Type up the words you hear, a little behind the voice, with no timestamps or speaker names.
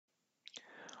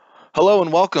Hello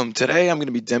and welcome. Today I'm going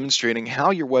to be demonstrating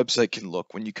how your website can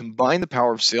look when you combine the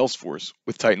power of Salesforce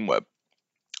with Titan Web.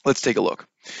 Let's take a look.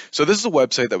 So this is a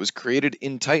website that was created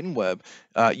in Titan Web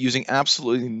using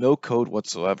absolutely no code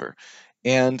whatsoever.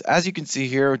 And as you can see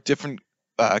here, different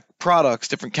products,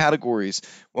 different categories.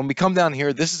 When we come down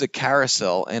here, this is a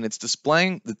carousel and it's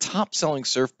displaying the top selling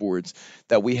surfboards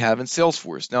that we have in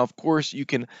Salesforce. Now, of course, you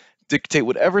can dictate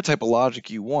whatever type of logic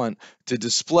you want to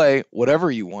display whatever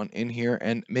you want in here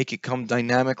and make it come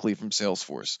dynamically from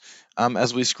Salesforce.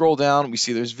 As we scroll down, we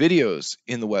see there's videos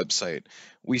in the website.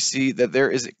 We see that there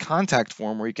is a contact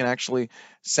form where you can actually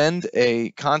send a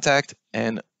contact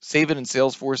and save it in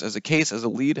Salesforce as a case, as a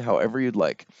lead, however you'd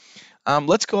like.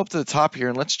 Let's go up to the top here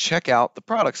and let's check out the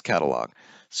products catalog.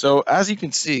 So as you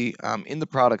can see in the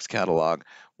products catalog,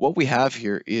 what we have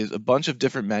here is a bunch of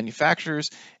different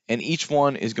manufacturers, and each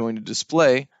one is going to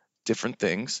display different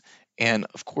things. And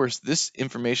of course, this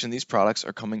information, these products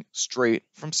are coming straight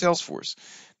from Salesforce.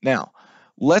 Now,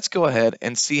 let's go ahead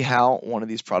and see how one of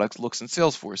these products looks in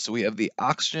Salesforce. So we have the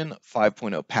Oxygen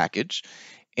 5.0 package,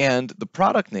 and the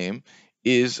product name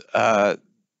is, the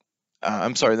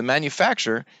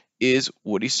manufacturer is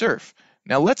Woody Surf.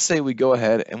 Now let's say we go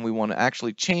ahead and we want to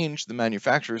actually change the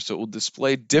manufacturer so it will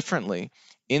display differently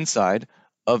inside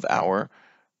of our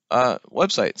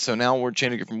website. So now we're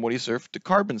changing it from Woody Surf to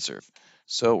Carbon Surf.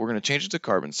 So we're going to change it to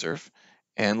Carbon Surf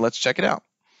and let's check it out.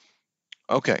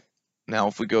 Okay, now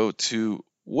if we go to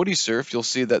Woody Surf, you'll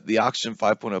see that the Oxygen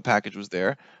 5.0 package was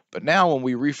there. But now when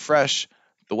we refresh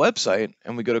the website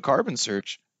and we go to Carbon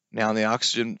Search, now the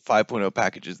Oxygen 5.0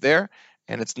 package is there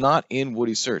and it's not in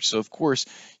Woody Search. So of course,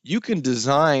 you can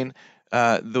design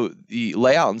the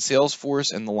layout in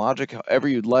Salesforce and the logic however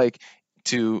you'd like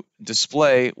to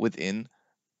display within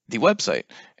the website.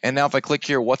 And now if I click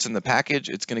here, what's in the package,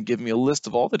 it's going to give me a list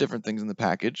of all the different things in the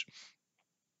package.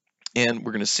 And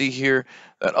we're going to see here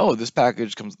that, oh, this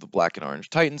package comes with the black and orange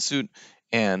Titan suit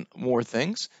and more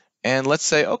things. And let's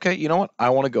say, okay, you know what? I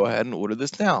want to go ahead and order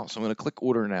this now. So I'm going to click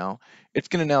order now. It's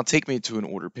going to now take me to an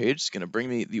order page. It's going to bring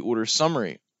me the order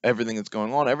summary, everything that's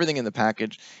going on, everything in the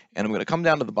package. And I'm going to come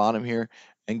down to the bottom here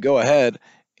and go ahead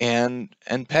and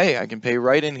pay. I can pay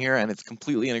right in here and it's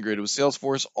completely integrated with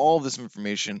Salesforce. All of this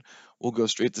information will go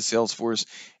straight to Salesforce.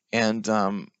 And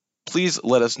please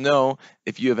let us know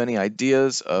if you have any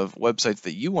ideas of websites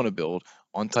that you want to build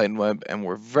on Titan Web, and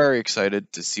we're very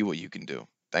excited to see what you can do.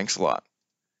 Thanks a lot.